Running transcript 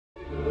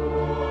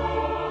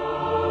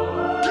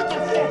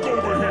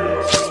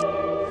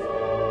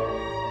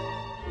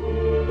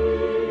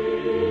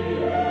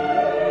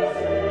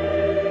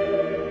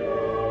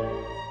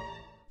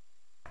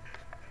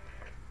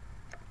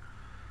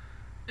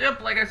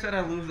said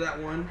I lose that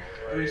one.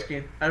 I'm just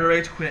kidding. I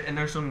rage quit, and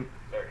there's some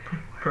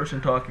person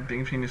talking,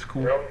 thinking it's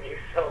cool. Bro, you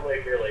sound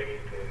like you're like 18.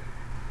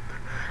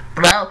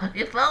 Bro,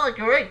 you sound like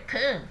you're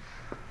 18.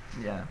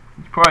 Yeah,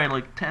 he's probably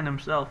like 10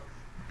 himself.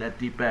 That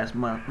deep ass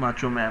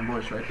macho man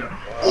voice right there.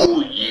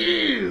 Oh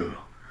yeah!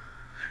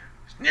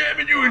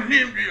 Snapping you and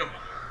him, Jim.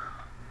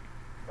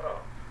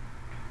 Oh.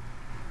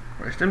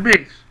 Rest in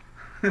peace.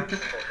 I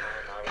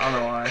don't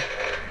know why.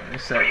 I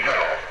said.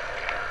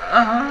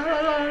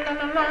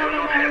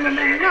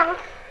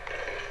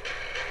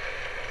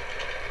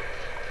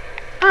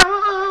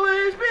 I'll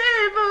always be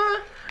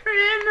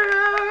forever.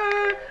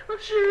 I'll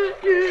shoot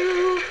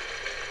you.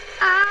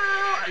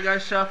 Ow. I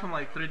got shot from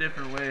like 3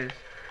 different ways.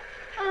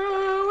 I'll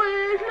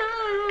always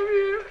love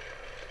you.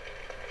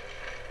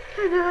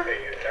 And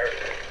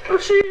I'll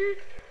shoot.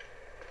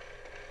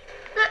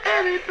 That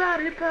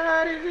everybody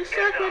parties and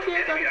suck my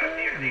dick on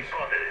the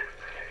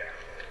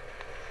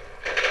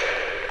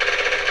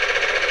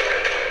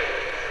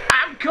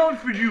I'm coming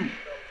for you.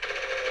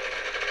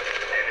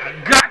 I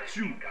got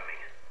you.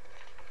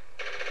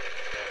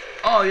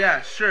 Oh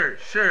yeah, sure.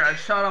 I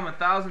shot him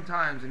 1,000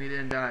 times and he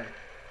didn't die.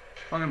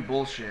 Fucking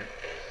bullshit.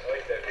 I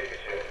like that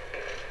Pikachu.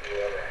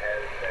 Whoever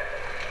has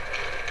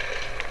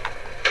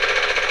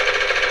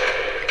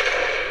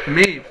that.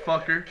 Me,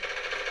 fucker.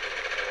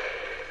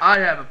 I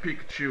have a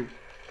Pikachu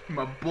in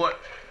my butt.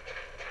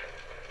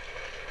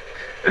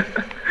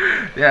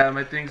 Yeah,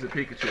 my thing's a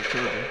Pikachu, I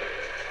told you.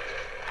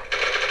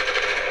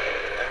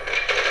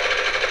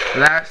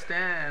 Last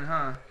stand,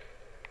 huh?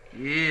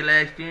 Yeah,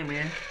 last stand,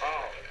 man.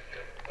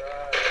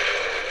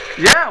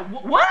 Yeah,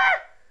 what?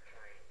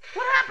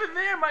 What happened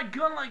there? My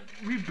gun, like,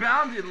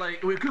 rebounded,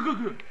 like, wait, I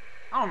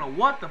don't know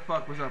what the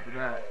fuck was up with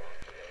that.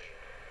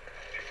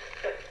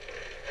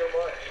 So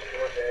much.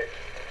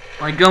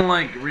 My gun,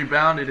 like,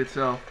 rebounded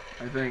itself,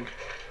 I think.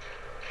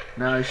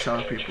 Now I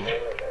shot people.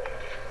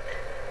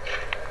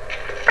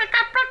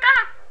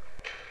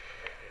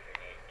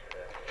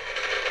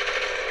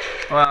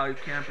 Wow, you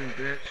camping,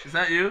 bitch. Is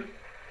that you?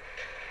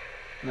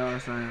 No,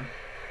 that's not you.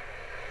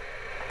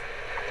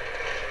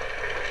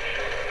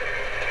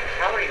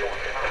 How are you on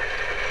time?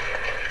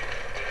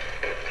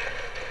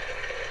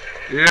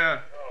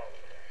 Yeah.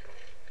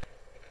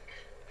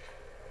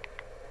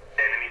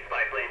 Enemy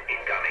spy plane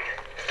incoming.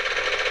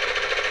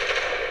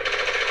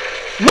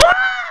 What?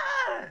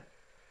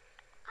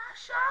 I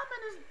shot him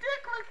in his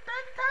dick like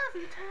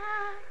 10,000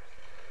 times.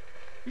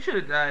 You should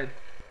have died.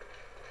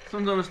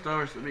 Someone's on the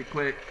store, so be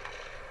quick.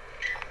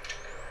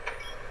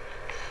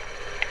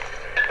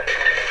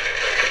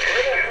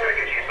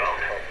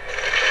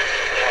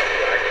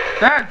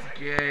 That's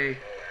gay.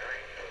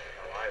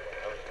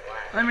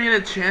 I made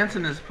a chance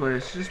in this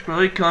place. Just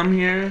really come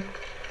here,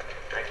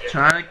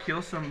 trying to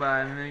kill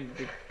somebody, and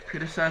they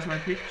criticize my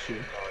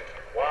Pikachu.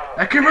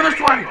 I came for this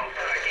way!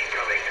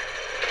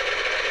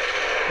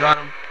 Got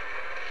him.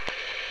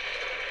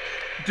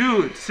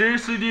 Dude,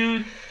 seriously,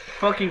 dude?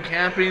 Fucking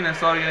camping,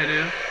 that's all you're gonna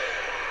do?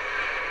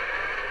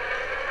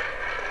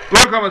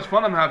 Look how much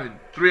fun I'm having.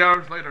 3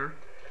 hours later.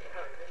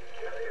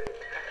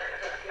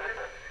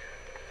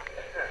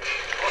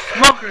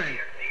 Smoke grenade.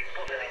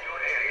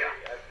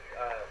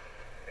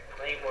 The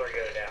claymore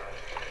go down.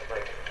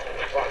 Like,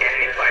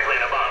 Enemy spy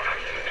plane above.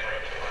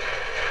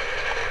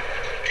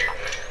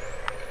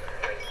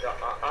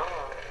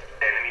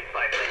 Enemy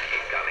spy plane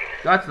incoming.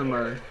 Got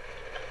somebody.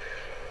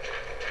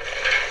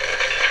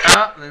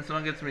 Ah, and then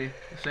someone gets me.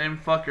 The same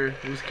fucker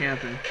who's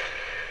camping,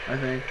 I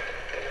think.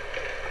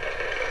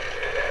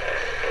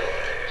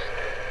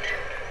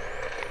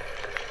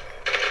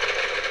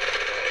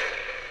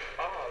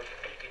 oh,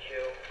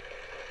 Pikachu.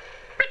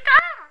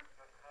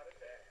 How did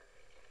that?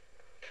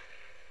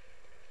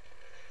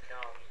 No.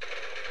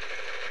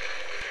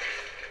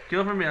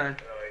 Kill from behind.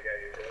 Oh, yeah,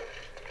 you do.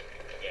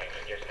 Yeah, he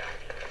just got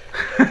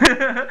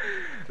me.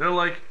 They're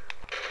like,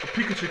 a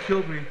Pikachu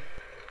killed me.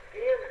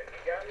 Damn it, you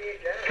got me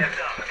again. Heads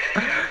up.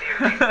 Enemy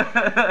near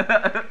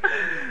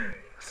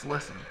Let's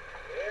listen.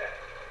 Yeah.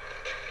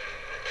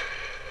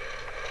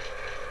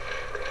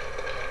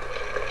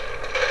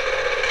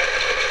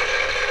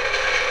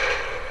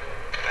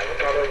 I will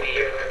probably be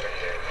here for a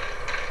minute.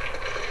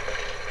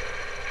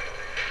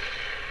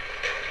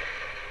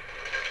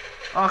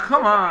 Oh,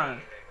 come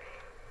on.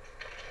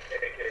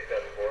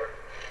 AK-74.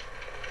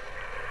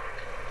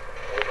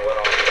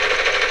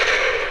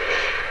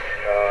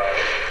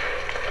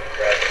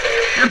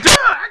 You do it!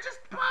 I just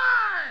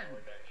spawned!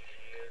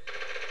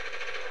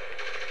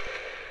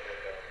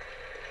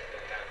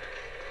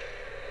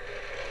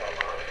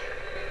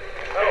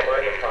 I don't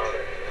mind the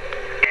comment.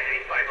 Enemy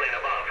spy plane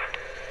above.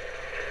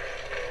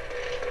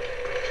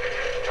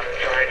 I'm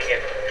trying to get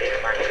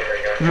my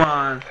favorite gun. Come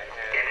on.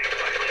 Enemy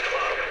spy plane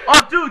above.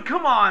 Oh, dude,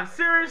 come on.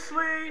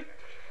 Seriously?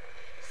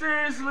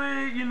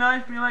 Seriously? You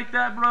knifed me like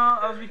that, bro?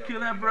 I was gonna kill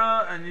that,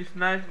 bro, and you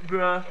sniped,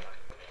 bro.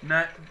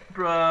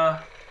 Bro.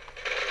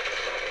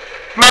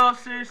 Bro,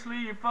 seriously?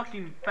 You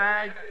fucking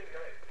fag.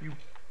 You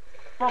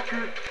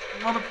fucker.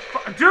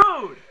 Motherfucker.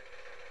 Dude!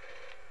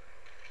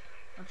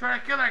 I'm trying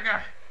to kill that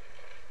guy.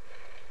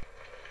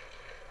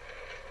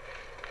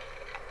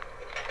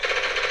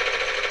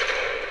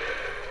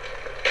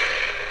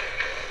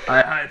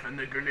 I hide from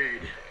the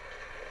grenade.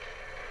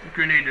 The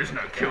grenade does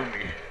not kill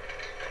me.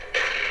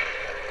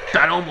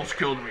 That almost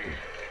killed me.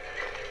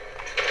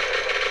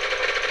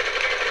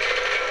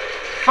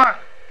 Fuck!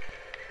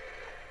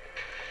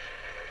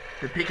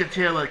 The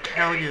Pikachu will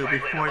kill you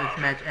before this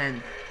match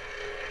ends.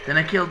 Then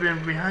I killed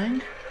him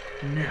behind?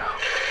 No.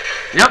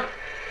 Yep.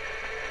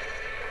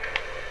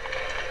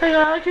 I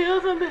gotta kill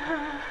from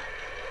behind.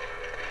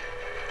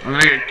 I'm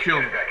gonna get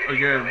killed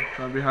again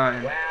from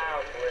behind.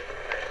 Wow, boys,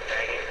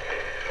 dragging.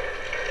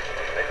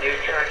 A dude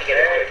trying to get a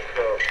quick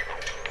scope.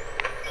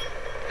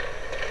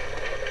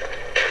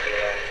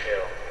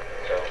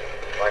 So,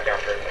 watch out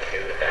for the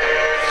dude with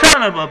that.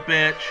 Son of a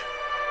bitch.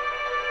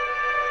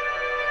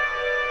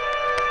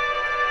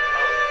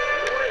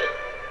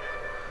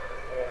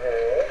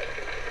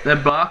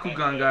 That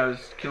Bakugan guy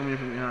was killing me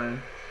from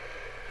behind.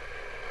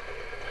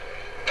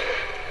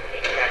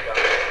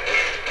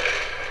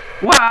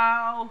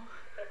 Wow!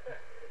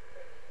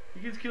 He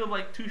gets killed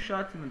like 2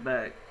 shots in the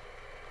back.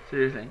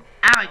 Seriously.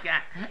 Oh my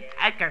god,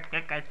 I got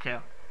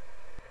Pikachu.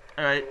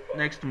 Alright,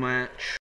 next match.